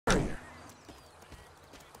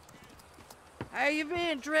How you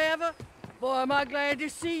been, Trevor? Boy, am I glad to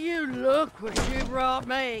see you. Look what you brought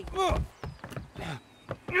me.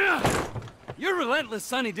 Your relentless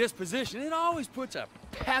sunny disposition, it always puts a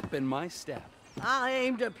pep in my step. I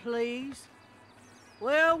aim to please.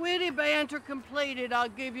 Well, witty banter completed, I'll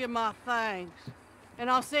give you my thanks. And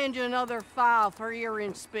I'll send you another file for your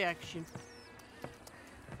inspection.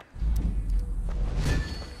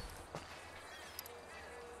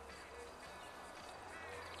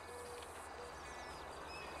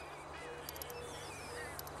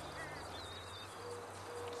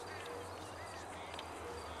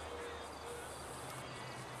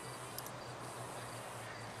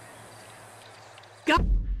 Go!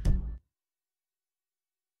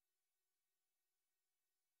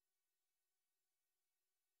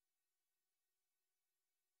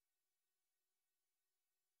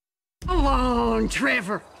 Go on,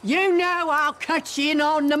 Trevor. You know I'll cut you in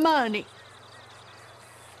on the money.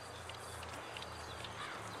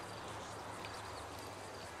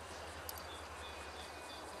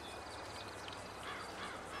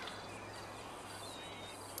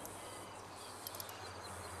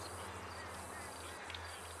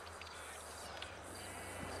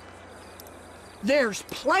 There's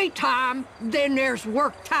playtime, then there's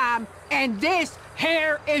work time, and this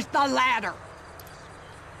here is the ladder.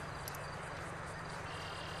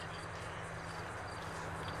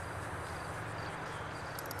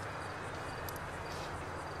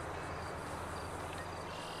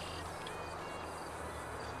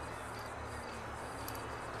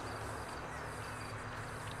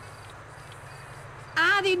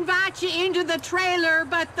 I'd invite you into the trailer,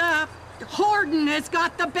 but the hoarding has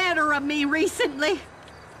got the better of me recently.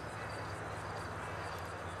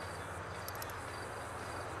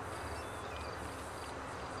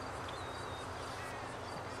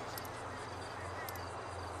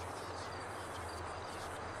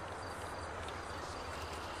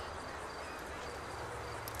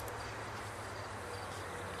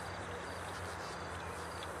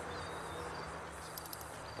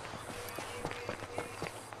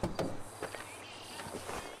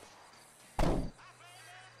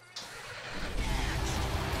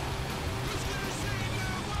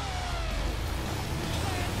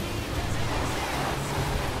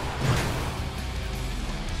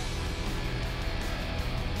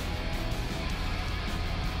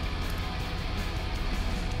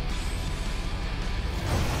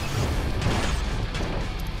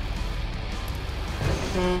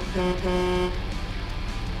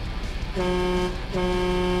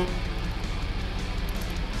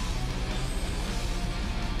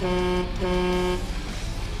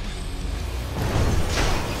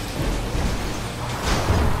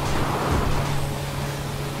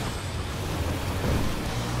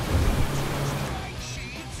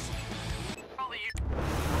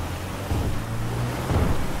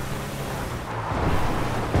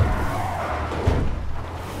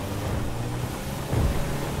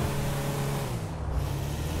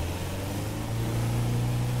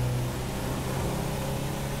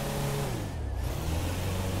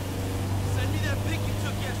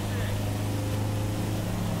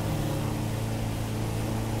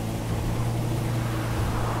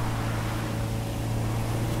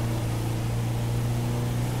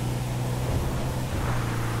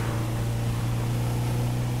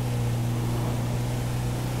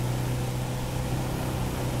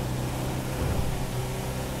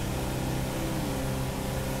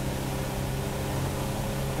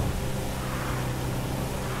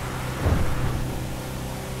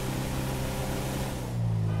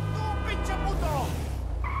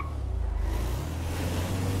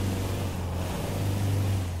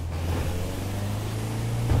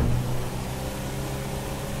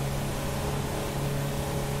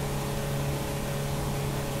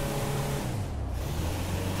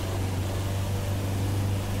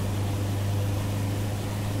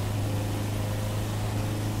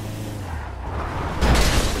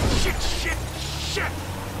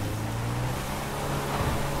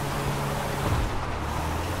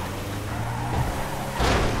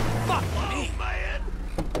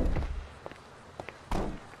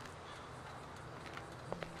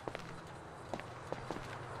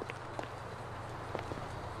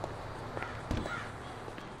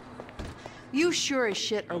 You sure as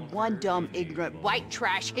shit are one dumb, ignorant, white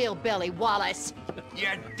trash hillbilly, Wallace.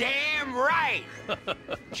 You're damn right!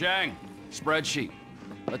 Chang, spreadsheet.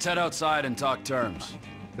 Let's head outside and talk terms.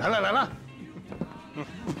 来了来了，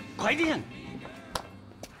快点！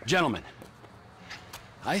 Gentlemen,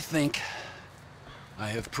 I think I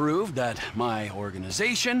have proved that my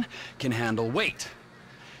organization can handle weight.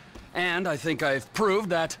 And I think I've proved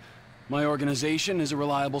that my organization is a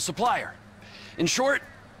reliable supplier. In short,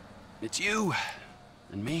 it's you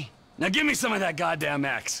and me. Now give me some of that goddamn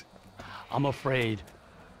X. I'm afraid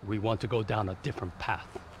we want to go down a different path.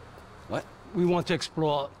 What? We want to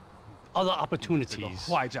explore other opportunities.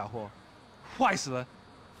 坏家伙，坏死了！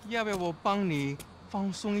要不要我帮你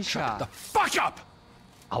放松一下 The fuck up!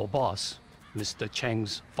 Our boss, Mr.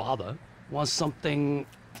 Cheng's father, wants something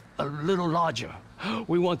a little larger.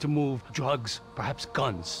 We want to move drugs, perhaps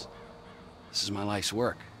guns. This is my life's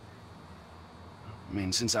work. I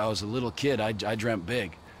mean, since I was a little kid, I dreamt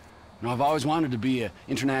big. You know, I've always wanted to be an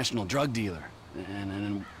international drug dealer and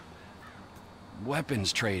a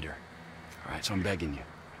weapons trader. All right, so I'm begging you.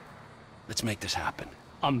 Let's make this happen.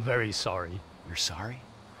 I'm very sorry. You're sorry?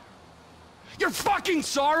 You're fucking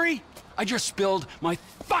sorry? I just spilled my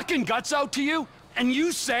fucking guts out to you, and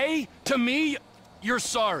you say to me, you're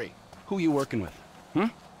sorry. Who you working with? Hmm?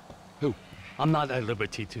 Who? I'm not at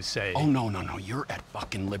liberty to say. Oh, no, you're at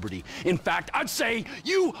fucking liberty. In fact, I'd say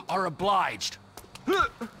you are obliged.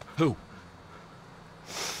 Who?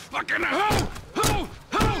 Fucking who? Who?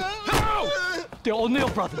 The O'Neill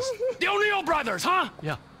brothers. The O'Neill brothers, huh?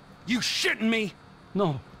 Yeah. You shitting me?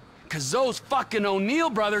 No. Cause those fucking O'Neill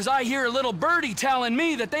brothers, I hear a little birdie telling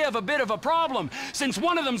me that they have a bit of a problem, since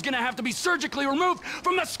one of them's gonna have to be surgically removed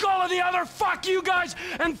from the skull of the other. Fuck you guys,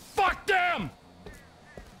 and fuck them!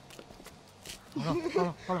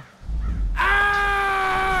 Hold on. Ah!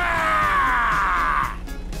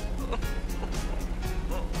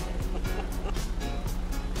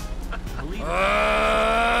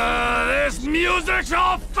 This music's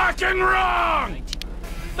all fucking wrong!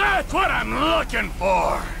 That's what I'm looking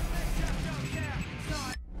for!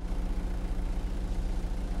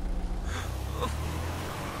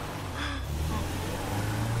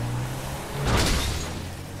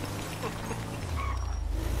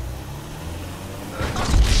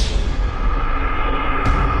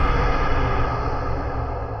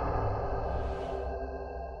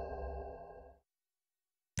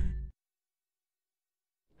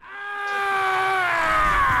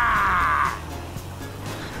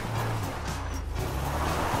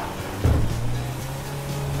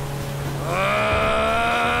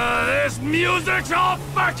 Music's all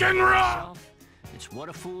fucking wrong! It's What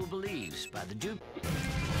a Fool Believes by the Duke.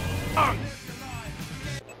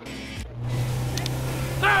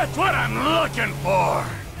 That's what I'm looking for!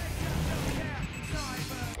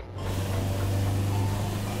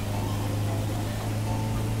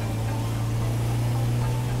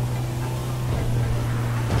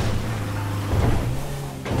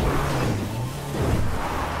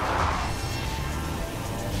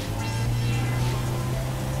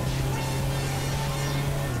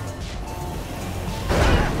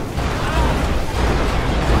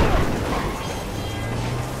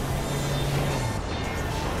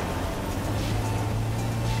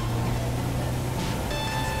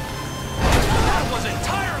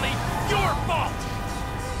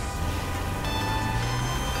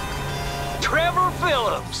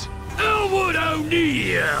 Elwood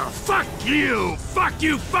O'Neill! Fuck you! Fuck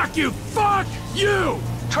you! Fuck you! Fuck you!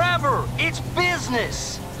 Trevor, it's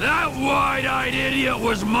business! That wide-eyed idiot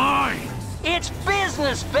was mine! It's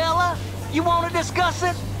business, fella! You want to discuss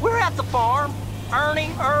it? We're at the farm.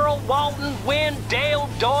 Ernie, Earl, Walton, Wynn, Dale,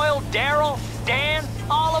 Doyle, Darrell, Dan,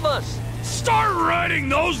 all of us. Start writing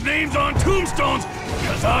those names on tombstones,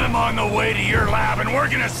 because I'm on the way to your lab and we're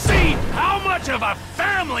gonna see how much of a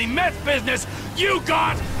family meth business you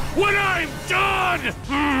got when I'm done!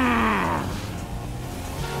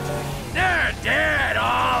 They're dead,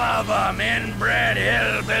 all of them, inbred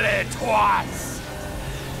hillbilly twats!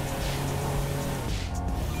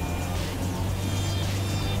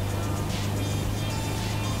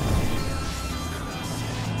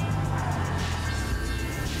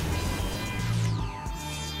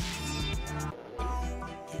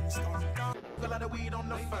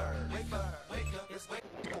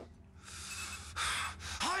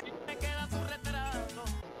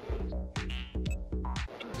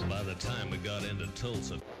 By the time we got into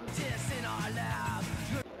Tulsa,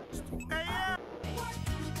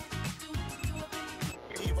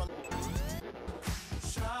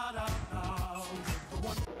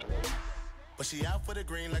 but she out for the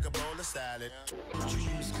green like a bowl of salad.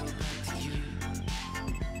 Dreams come back to you.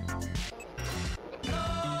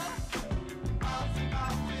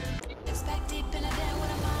 Expect deep in a bed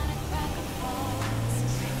with a mind and crack and falls.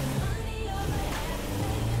 Money over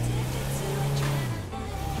everything, addicted to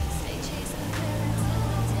adrenaline. Stay chasing the fear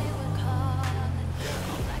until the day we're calling.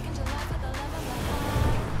 Go back into life with the love of my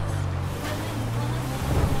heart. Willing and pulling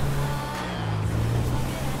with all my heart. Fuck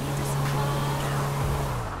it, I need to survive.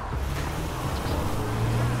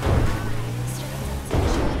 Straight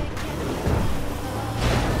temptation, it can't be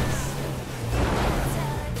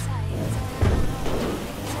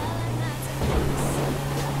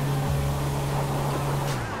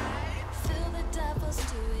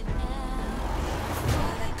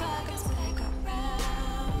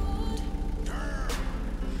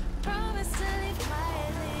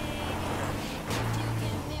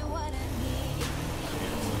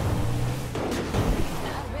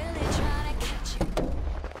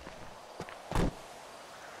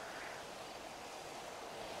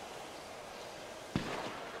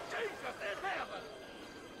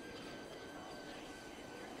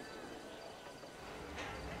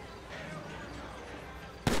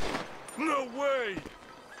No way!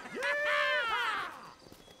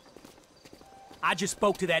 I just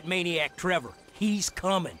spoke to that maniac Trevor. He's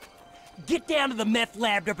coming. Get down to the meth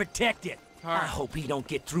lab to protect it. I hope he don't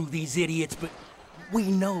get through these idiots, but we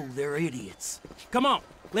know they're idiots. Come on,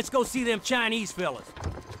 let's go see them Chinese fellas.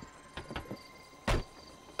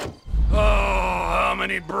 Oh, how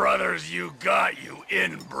many brothers you got, you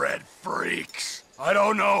inbred freaks? I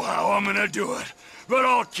don't know how I'm gonna do it, but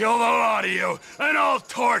I'll kill the lot of you, and I'll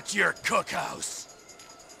torch your cookhouse.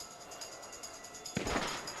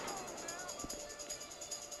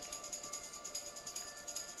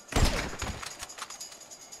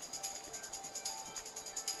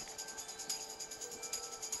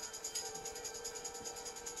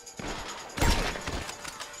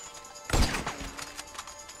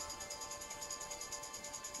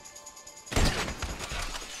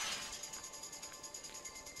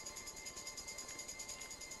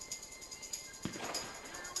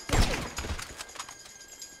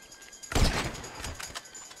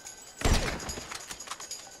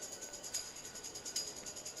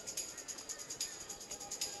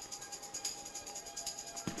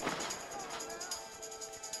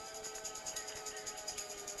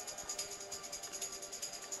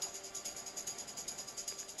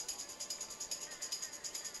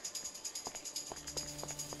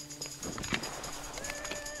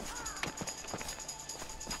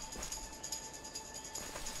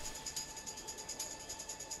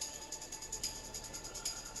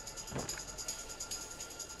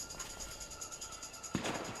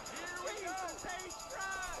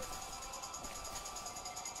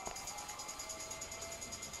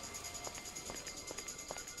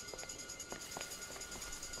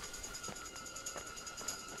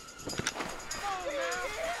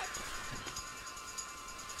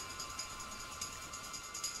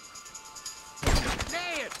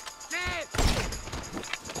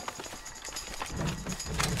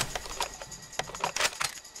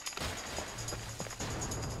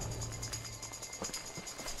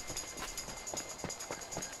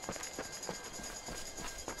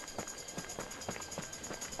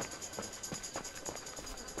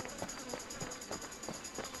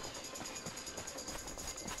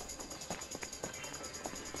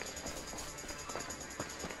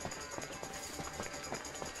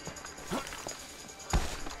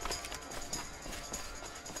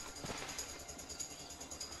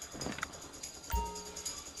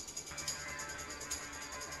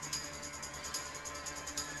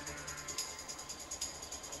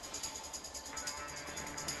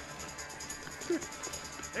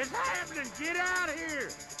 It's happening! Get out of here!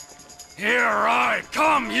 Here I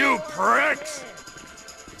come, you pricks!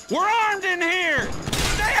 We're armed in here!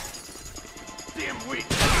 Damn weak!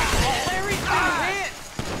 Larry's been hit!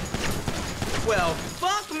 Well,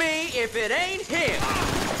 fuck me if it ain't him!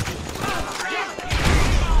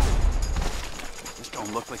 This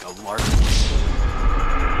don't look like a lark.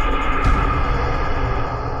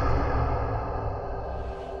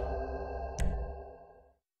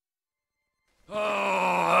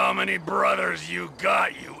 How many brothers you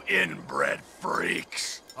got, you inbred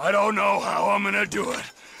freaks? I don't know how I'm gonna do it,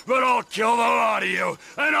 but I'll kill the lot of you,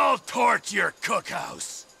 and I'll torch your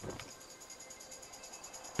cookhouse.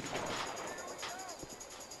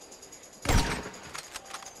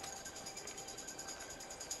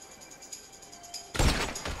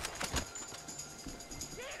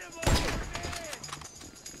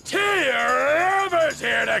 Whoever's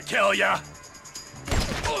here to kill ya!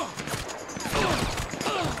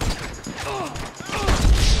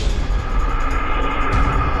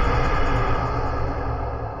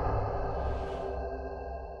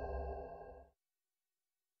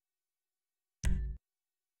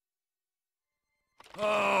 Oh,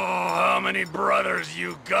 how many brothers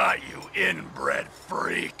you got, you inbred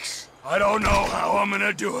freaks? I don't know how I'm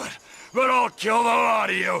gonna do it, but I'll kill the lot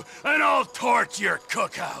of you, and I'll torch your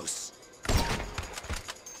cookhouse.